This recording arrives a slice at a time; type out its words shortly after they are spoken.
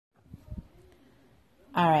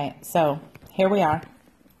All right, so here we are.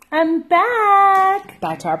 I'm back.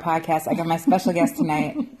 Back to our podcast. I got my special guest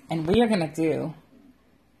tonight, and we are going to do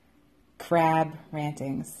crab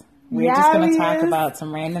rantings. We're just going to talk about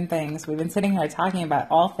some random things. We've been sitting here talking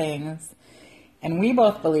about all things, and we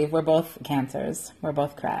both believe we're both cancers. We're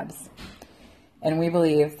both crabs. And we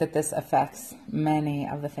believe that this affects many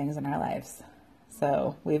of the things in our lives.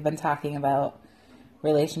 So we've been talking about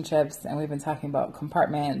relationships, and we've been talking about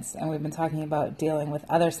compartments, and we've been talking about dealing with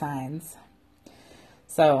other signs.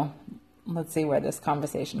 So let's see where this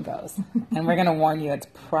conversation goes. And we're going to warn you, it's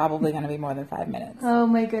probably going to be more than 5 minutes. Oh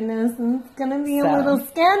my goodness. It's going to be a little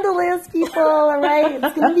scandalous, people. All right.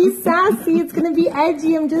 It's going to be sassy. It's going to be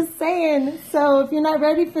edgy. I'm just saying. So if you're not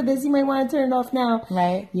ready for this, you might want to turn it off now.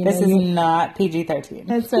 Right. This is not PG-13.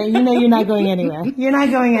 That's right. You know you're not going anywhere. You're not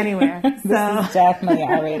going anywhere. This is definitely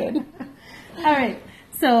R-rated. All right.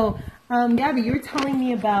 So, Gabby, you were telling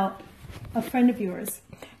me about a friend of yours.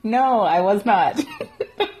 No, I was not.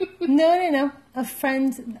 No.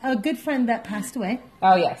 A good friend that passed away.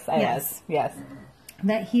 Oh, yes, I was. Yes.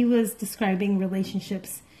 That he was describing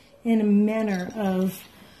relationships in a manner of,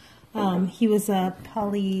 he was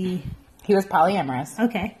polyamorous.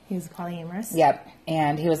 Okay, he was polyamorous. Yep,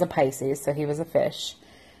 and he was a Pisces, so he was a fish,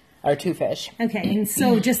 or two fish. Okay, and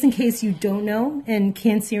so just in case you don't know, and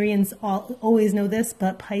Cancerians always know this,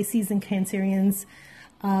 but Pisces and Cancerians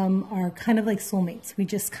are kind of like soulmates. We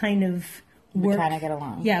just kind of work. We kind of get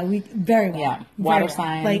along. Yeah, we very well. Yeah, water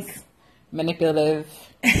signs, like manipulative,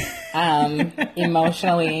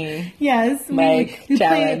 emotionally. Yes,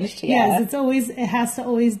 challenged. Yes, it has to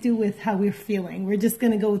always do with how we're feeling. We're just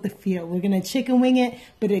gonna go with the feel. We're gonna chicken wing it,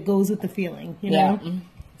 but it goes with the feeling. You know. Yeah.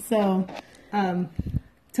 So,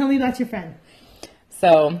 tell me about your friend.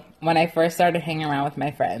 So when I first started hanging around with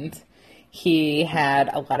my friend, he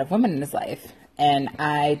had a lot of women in his life. And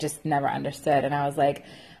I just never understood. And I was like,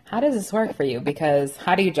 how does this work for you? Because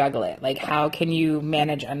how do you juggle it? Like, how can you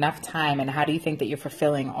manage enough time? And how do you think that you're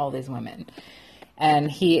fulfilling all these women? And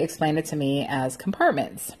he explained it to me as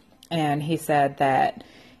compartments. And he said that,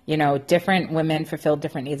 different women fulfill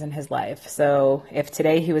different needs in his life. So if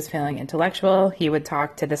today he was feeling intellectual, he would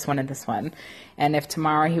talk to this one and this one. And if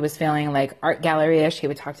tomorrow he was feeling like art gallery-ish, he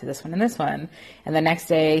would talk to this one and this one. And the next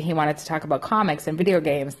day he wanted to talk about comics and video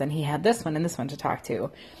games, then he had this one and this one to talk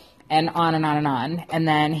to. And on and on and on. And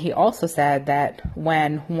then he also said that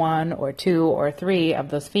when one or two or three of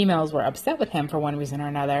those females were upset with him for one reason or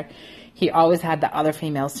another, he always had the other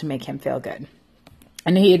females to make him feel good.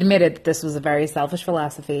 And he admitted that this was a very selfish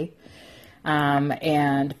philosophy,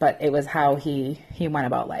 but it was how he went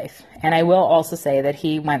about life. And I will also say that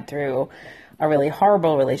he went through a really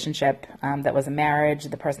horrible relationship that was a marriage,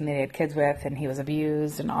 the person that he had kids with, and he was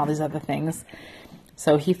abused and all these other things.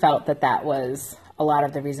 So he felt that was a lot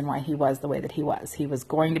of the reason why he was the way that he was. He was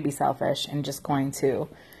going to be selfish and just going to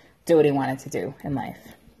do what he wanted to do in life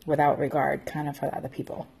without regard kind of for other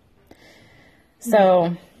people.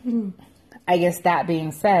 So I guess that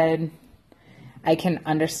being said, I can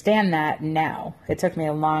understand that now. It took me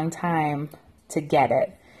a long time to get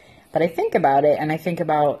it. But I think about it, and I think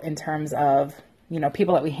about in terms of,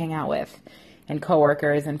 people that we hang out with and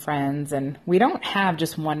coworkers and friends. And we don't have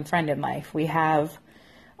just one friend in life. We have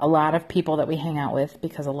a lot of people that we hang out with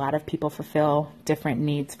because a lot of people fulfill different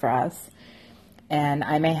needs for us. And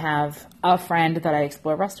I may have a friend that I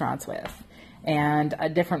explore restaurants with, and a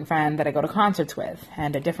different friend that I go to concerts with,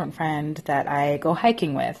 and a different friend that I go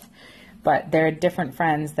hiking with. But there are different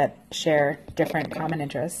friends that share different common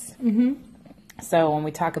interests. Mm-hmm. So when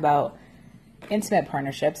we talk about intimate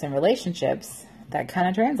partnerships and relationships, that kind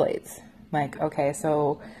of translates. Like, okay,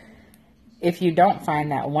 so if you don't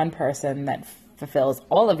find that one person that fulfills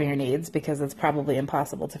all of your needs, because it's probably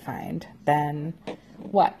impossible to find, then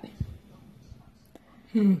what?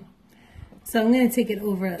 So I'm going to take it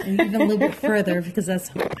over even a little bit further because that's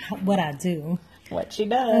what I do. What she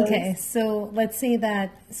does. Okay, so let's say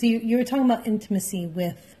that, so you were talking about intimacy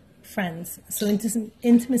with friends. So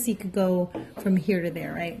intimacy could go from here to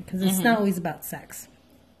there, right? Because it's not always about sex.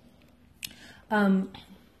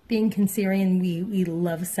 Being Cancerian, we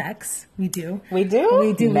love sex. We do. We do?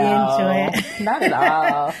 We do. No, we enjoy it. Not at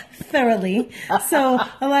all. Thoroughly. So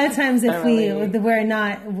a lot of times if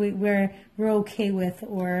we're okay with,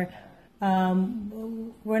 or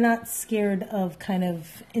we're not scared of kind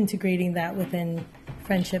of integrating that within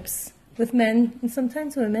friendships with men and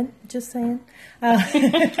sometimes women, just saying.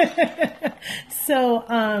 So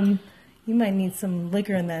you might need some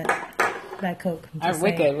liquor in that Coke.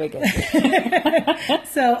 Wicked.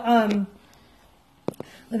 So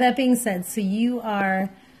with that being said, so you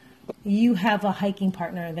have a hiking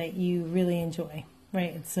partner that you really enjoy.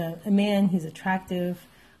 right? It's a man, he's attractive,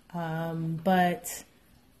 but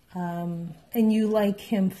and you like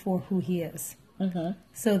him for who he is. Mm-hmm.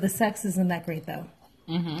 So the sex isn't that great, though.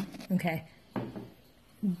 Mm-hmm. Okay.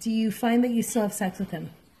 Do you find that you still have sex with him?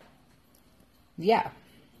 Yeah.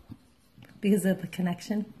 Because of the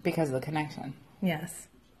connection? Because of the connection. Yes.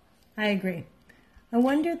 I agree. I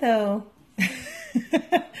wonder, though,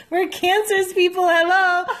 we're Cancers people,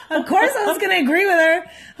 hello. Of course I was going to agree with her.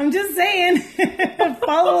 I'm just saying.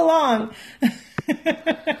 Follow along.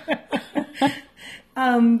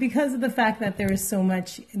 Because of the fact that there is so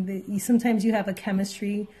much, sometimes you have a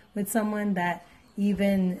chemistry with someone that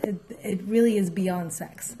even, it really is beyond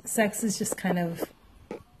sex. Sex is just kind of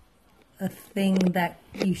a thing that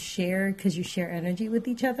you share because you share energy with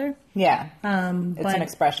each other. Yeah. It's an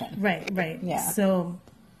expression. Right. Yeah. So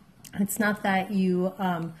it's not that you,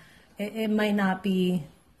 it might not be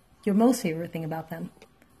your most favorite thing about them,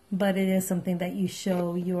 but it is something that you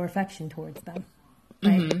show your affection towards them.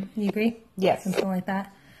 Right? Mm-hmm. You agree? Yes. Something like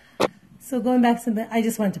that. So going back to I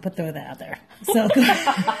just wanted to throw that out there. So,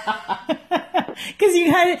 because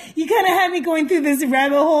you kind of had me going through this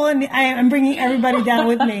rabbit hole, and I'm bringing everybody down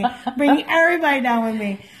with me. Everybody.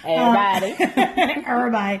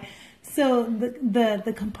 So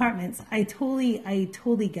the compartments, I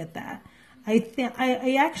totally get that.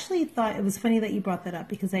 I actually thought it was funny that you brought that up,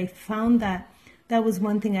 because I found that was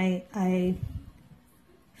one thing I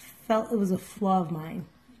felt it was a flaw of mine.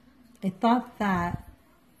 I thought that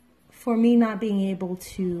for me not being able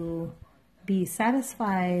to be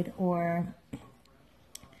satisfied or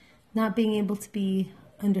not being able to be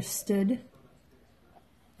understood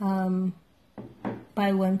by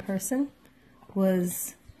one person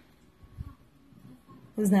was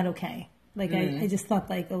not okay. Like I just thought,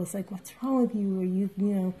 like, I was like, what's wrong with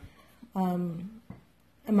you? Or am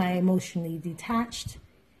I emotionally detached?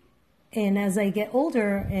 And as I get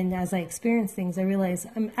older and as I experience things, I realize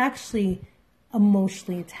I'm actually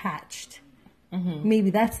emotionally attached. Mm-hmm. Maybe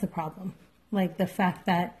that's the problem. Like the fact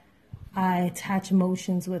that I attach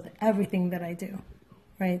emotions with everything that I do,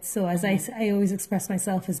 right? So as I always express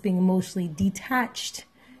myself as being emotionally detached,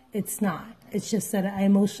 it's not. It's just that I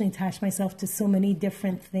emotionally attach myself to so many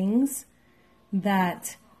different things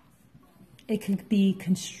that it could be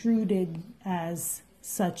construed as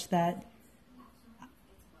such that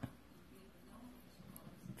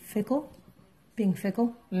being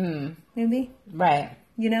fickle, maybe. Right.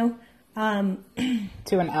 To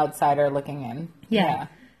an outsider looking in. Yeah.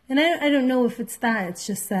 And I don't know if it's that. It's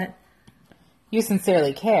just that you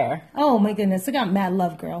sincerely care. Oh my goodness, I got mad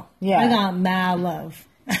love, girl. Yeah. I got mad love.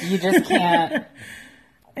 You just can't.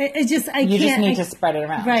 You just need to spread it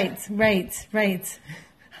around. Right.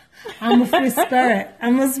 I'm a free spirit.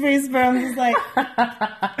 I'm just like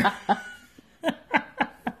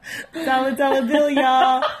dollar bill,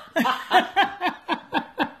 y'all.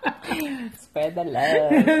 Spread the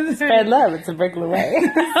love. Spread love. It's a regular way.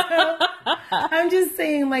 I'm just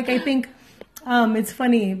saying, like, I think it's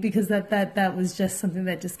funny because that was just something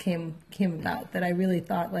that just came about, that I really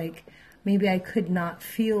thought, like, maybe I could not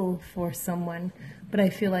feel for someone, but I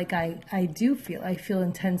feel like I do feel. I feel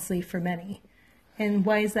intensely for many. And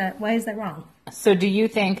why is that wrong? So do you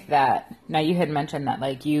think that, now you had mentioned that,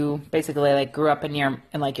 like, you basically, like, grew up in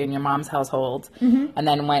your mom's household, mm-hmm. and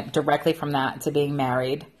then went directly from that to being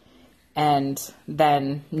married, and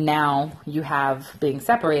then now you have, being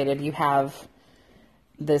separated, you have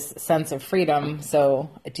this sense of freedom.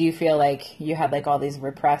 So do you feel like you had, like, all these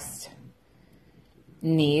repressed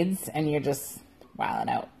needs and you're just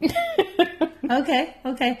wilding out?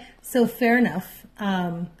 Okay. So fair enough.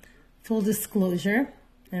 Full disclosure,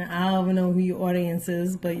 and I don't know who your audience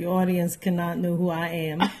is, but your audience cannot know who I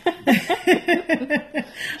am.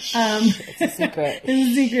 It's a secret. It's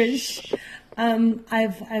a secret. I've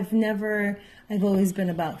always been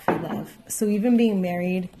about free love. So even being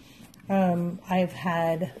married, I've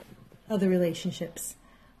had other relationships.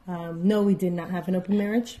 No, we did not have an open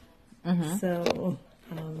marriage. Mm-hmm. So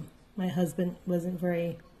my husband wasn't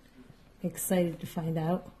very excited to find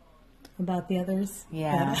out about the others.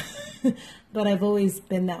 Yeah. But I've always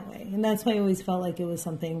been that way. And that's why I always felt like it was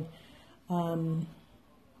something wrong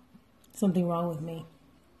with me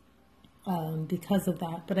because of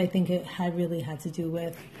that. But I think it really had to do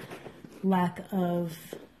with lack of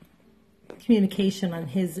communication on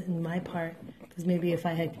his and my part. Because maybe if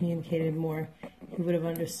I had communicated more, he would have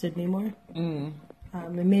understood me more. Mm.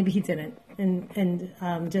 And maybe he didn't. And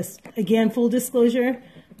just, again, full disclosure,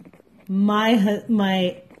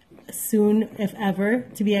 my soon, if ever,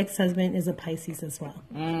 to be ex-husband is a Pisces as well.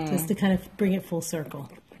 Just to kind of bring it full circle.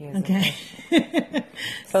 Okay.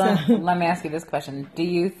 So let me ask you this question. Do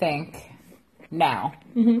you think Now,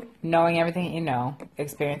 knowing everything that you know,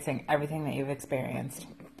 experiencing everything that you've experienced,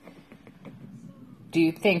 do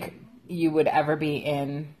you think you would ever be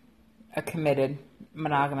in a committed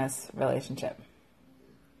monogamous relationship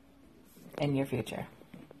in your future?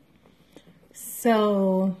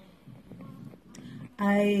 So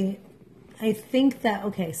I think that,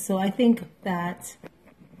 okay, so I think that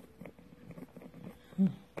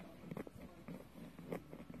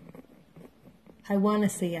I want to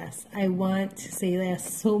say yes. I want to say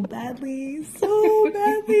yes so badly, so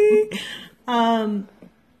badly.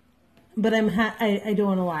 But I don't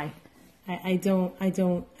want to lie. I don't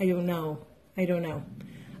know. I don't know.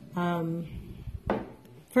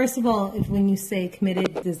 First of all, when you say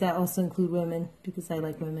committed, does that also include women? Because I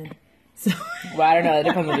like women. So well, I don't know. It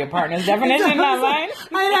depends on your partner's definition, not mine.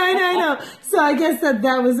 I know. So I guess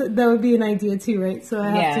that would be an idea too, right? So I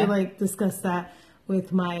have to discuss that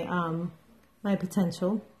with my my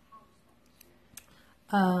potential.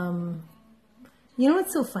 You know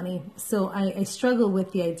what's so funny? So I struggle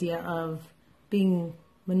with the idea of being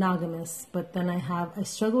monogamous, but then I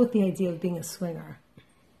struggle with the idea of being a swinger.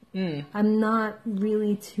 I'm not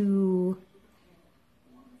really too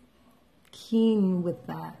keen with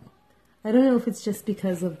that. I don't know if it's just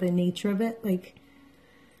because of the nature of it. Like,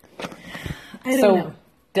 I don't know.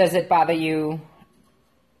 Does it bother you?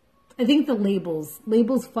 I think the labels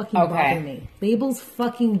fucking bother me. Labels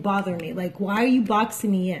fucking bother me. Like, why are you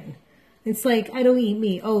boxing me in? It's like, I don't eat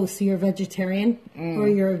meat. Oh, so you're a vegetarian or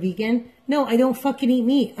you're a vegan? No, I don't fucking eat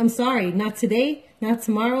meat. I'm sorry. Not today. Not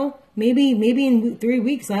tomorrow. Maybe in 3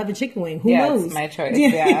 weeks I'll have a chicken wing. Who knows? It's my choice.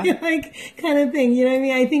 Yeah. Like, kind of thing. You know what I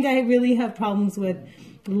mean? I think I really have problems with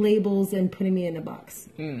labels and putting me in a box.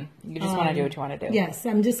 You just want to do what you want to do. Yes,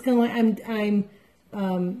 I'm just I'm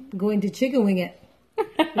going to chicken wing it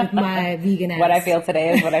with my vegan ass. What I feel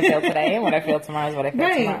today is what I feel today, and what I feel tomorrow is what I feel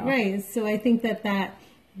tomorrow. Right. So I think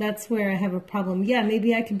that's where I have a problem. Yeah,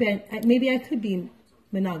 maybe I could be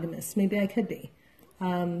monogamous. Maybe I could be.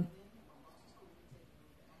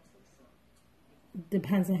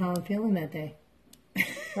 Depends on how I'm feeling that day.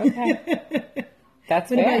 Okay.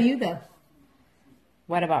 That's What fair. about you, though?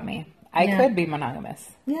 What about me? I could be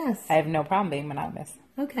monogamous. Yes. I have no problem being monogamous.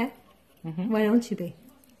 Okay. Why don't you be?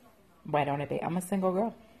 Why don't I be? I'm a single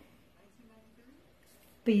girl.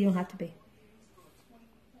 But you don't have to be.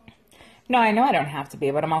 No, I know I don't have to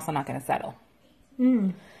be, but I'm also not going to settle.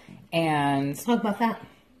 And Talk about that.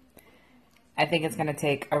 I think it's going to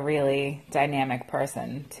take a really dynamic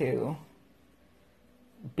person to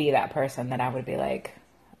be that person that I would be like,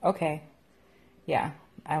 okay, yeah,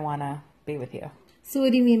 I want to be with you. So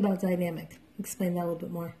what do you mean about dynamic? Explain that a little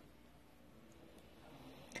bit more.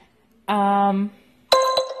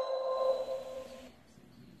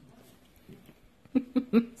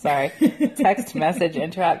 Sorry, text message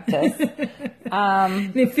interrupt us.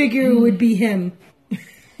 They figure it would be him.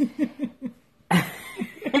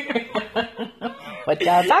 What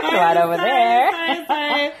y'all talking about over there?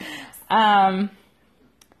 Sorry.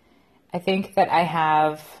 I think that I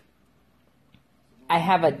have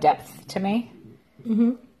a depth to me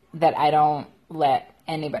that I don't let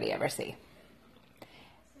anybody ever see.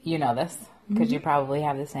 You know this because you probably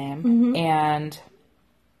have the same. And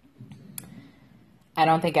I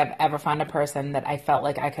don't think I've ever found a person that I felt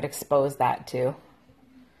like I could expose that to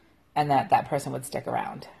and that person would stick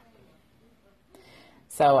around.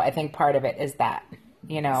 So I think part of it is that,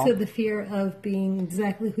 you know. So the fear of being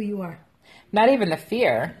exactly who you are. Not even the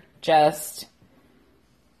fear, just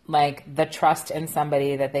like the trust in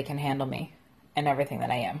somebody that they can handle me and everything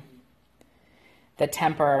that I am. The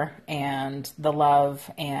temper and the love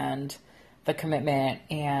and the commitment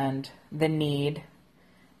and the need,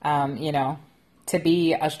 you know, to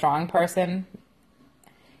be a strong person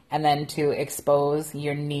and then to expose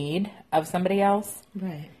your need of somebody else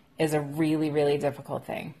is a really, really difficult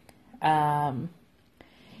thing. And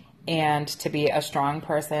to be a strong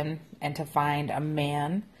person and to find a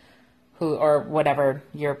man who, or whatever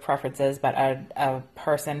your preference is, but a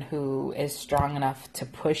person who is strong enough to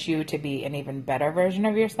push you to be an even better version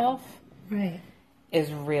of yourself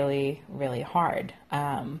is really, really hard.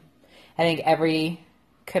 I think every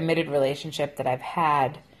committed relationship that I've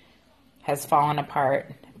had has fallen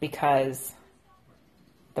apart because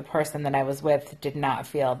the person that I was with did not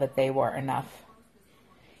feel that they were enough.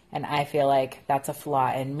 And I feel like that's a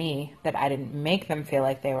flaw in me, that I didn't make them feel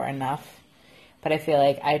like they were enough. But I feel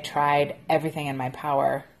like I tried everything in my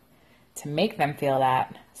power to make them feel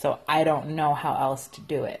that, so I don't know how else to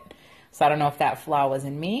do it. So I don't know if that flaw was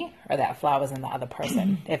in me or that flaw was in the other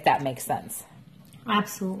person, if that makes sense.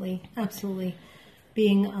 Absolutely. Absolutely.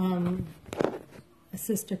 Being a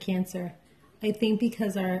sister Cancer, I think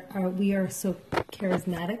because we are so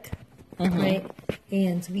charismatic, right?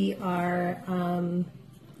 And we are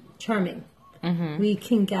charming. We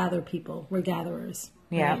can gather people. We're gatherers.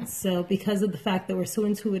 Yeah. Right? So because of the fact that we're so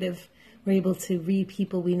intuitive, we're able to read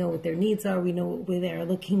people. We know what their needs are. We know what they're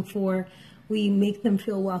looking for. We make them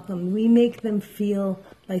feel welcome. We make them feel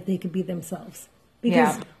like they could be themselves.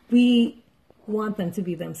 Because we want them to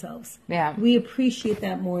be themselves. Yeah. We appreciate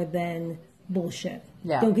that more than bullshit.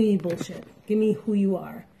 Yeah. Don't give me bullshit. Give me who you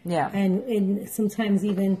are. Yeah. And sometimes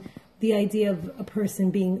even the idea of a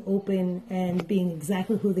person being open and being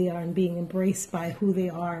exactly who they are and being embraced by who they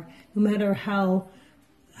are, no matter how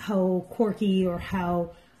quirky or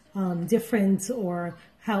how different or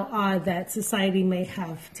how odd that society may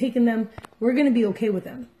have taken them, we're going to be okay with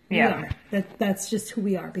them. Yeah. We are. That's just who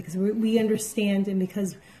we are, because we understand, and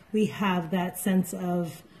because we have that sense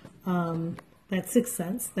of that sixth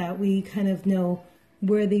sense that we kind of know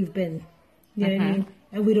where they've been. You know what I mean?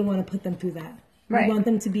 And we don't want to put them through that. Right. We want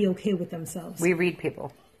them to be okay with themselves. We read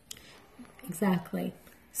people. Exactly.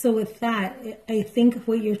 So with that, I think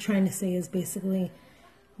what you're trying to say is basically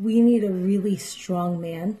we need a really strong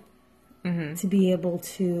man to be able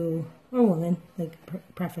to, or woman, like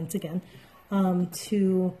preference again,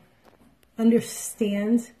 to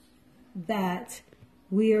understand that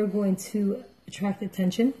we are going to attract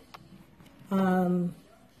attention. It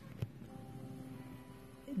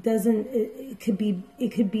could be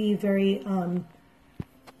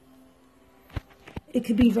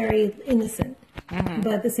very innocent,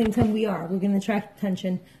 but at the same time we're going to attract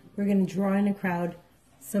attention. We're going to draw in a crowd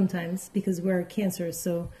sometimes because we're cancers,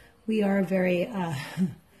 so we are very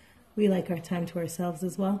we like our time to ourselves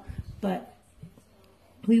as well, but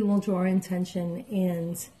we will draw in attention.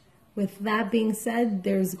 And with that being said,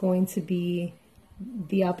 there's going to be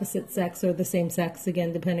the opposite sex or the same sex,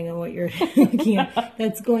 again, depending on what you're looking at.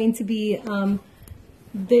 That's going to be, they're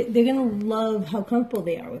going to love how comfortable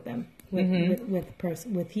they are with them, with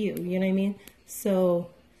you. You know what I mean?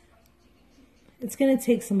 So it's going to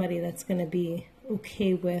take somebody that's going to be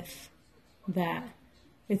okay with that.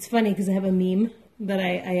 It's funny because I have a meme that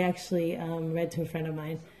I actually read to a friend of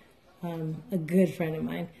mine, a good friend of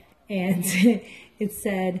mine, and it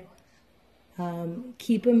said,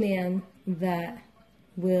 keep a man that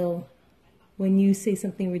will, when you say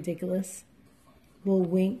something ridiculous, will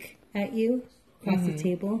wink at you across the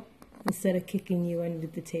table instead of kicking you under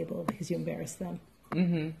the table because you embarrassed them.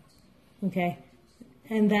 Okay?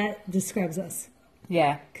 And that describes us.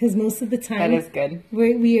 Yeah. Because most of the time... That is good.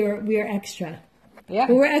 We are extra. Yeah.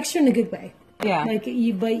 But we're extra in a good way. Yeah. But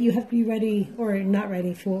you have to be ready or not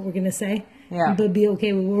ready for what we're going to say. Yeah. But be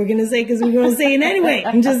okay with what we're going to say because we're going to say it anyway.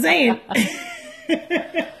 I'm just saying.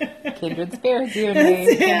 Kindred spirits, you and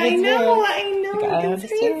me. I know. Kindred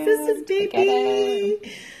Sisters,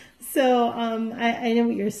 baby. So I know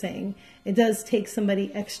what you're saying. It does take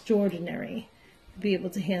somebody extraordinary to be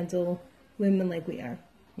able to handle women like we are.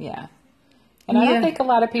 Yeah. And I don't think a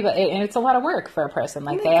lot of people, and it's a lot of work for a person.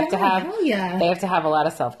 Like they have to have a lot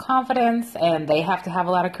of self-confidence, and they have to have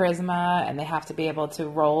a lot of charisma, and they have to be able to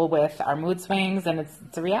roll with our mood swings. And it's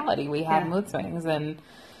a reality. We have mood swings, and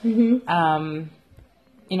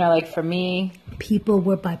like for me, people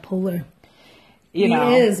were bipolar. It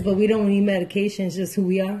is, but we don't need medication. It's just who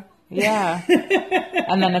we are. Yeah.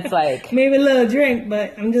 And then it's like... Maybe a little drink,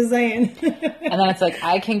 but I'm just saying. And then it's like,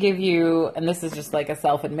 I can give you... And this is just like a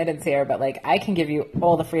self-admittance here, but like, I can give you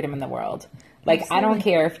all the freedom in the world. Like, absolutely. I don't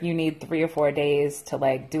care if you need 3 or 4 days to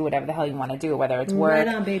like do whatever the hell you want to do, whether it's work, right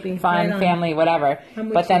on, baby. fun, family, whatever.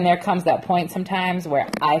 But then you. There comes that point sometimes where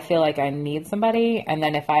I feel like I need somebody. And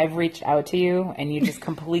then if I've reached out to you and you just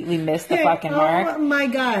completely miss the fucking mark. Oh my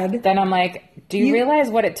God. Then I'm like, do you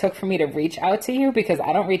realize what it took for me to reach out to you? Because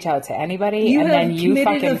I don't reach out to anybody. And then you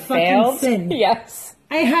fucking failed. Sin. Yes.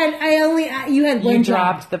 You had one job. You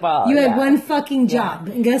dropped the ball. You had one fucking job.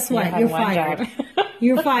 And guess what? You're fired.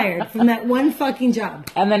 You're fired from that one fucking job.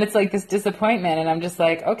 And then it's like this disappointment. And I'm just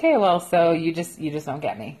like, okay, well, so you just don't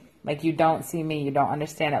get me. Like, you don't see me. You don't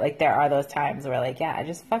understand it. Like, there are those times where like, yeah, I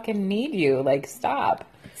just fucking need you. Like, stop.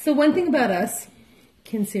 So one thing about us,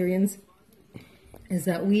 Cancerians, is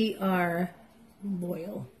that we are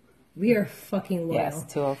loyal. We are fucking loyal. Yes,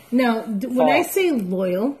 to a Now, when I say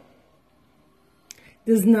loyal,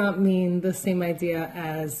 does not mean the same idea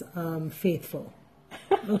as faithful.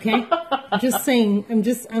 Okay? I'm just saying. I'm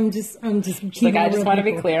just keeping like, I just want to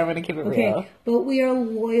be people. clear. I'm going to keep it okay? real. But we are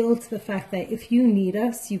loyal to the fact that if you need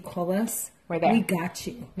us, you call us. We're there. We got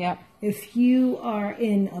you. Yep. If you are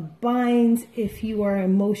in a bind, if you are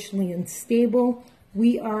emotionally unstable,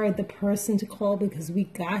 we are the person to call because we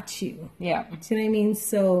got you. Yeah. Do you know what I mean?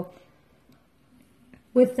 So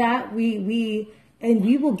with that, we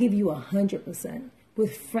will give you 100%.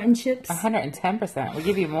 With friendships, 110%. We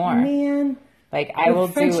give you more. Man, like I will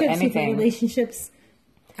do With anything. relationships,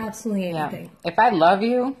 absolutely anything. Yeah. If I love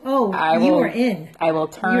you, you are in. I will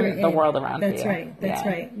turn the world around. That's for you. right. That's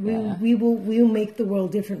right. We will make the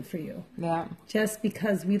world different for you. Yeah. Just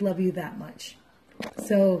because we love you that much.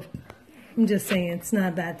 So I'm just saying, it's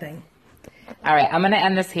not a bad thing. All right, I'm going to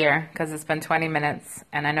end this here because it's been 20 minutes,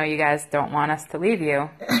 and I know you guys don't want us to leave you,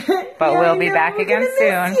 but we'll be back again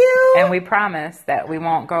soon. And we promise that we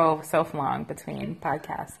won't go so long between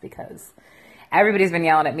podcasts because everybody's been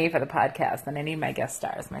yelling at me for the podcast, and I need my guest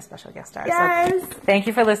stars, my special guest stars. Yes. So thank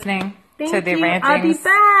you for listening to the rantings. I'll be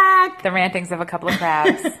back. The rantings of a couple of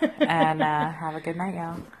crabs, and have a good night,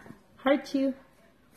 y'all. Heart you.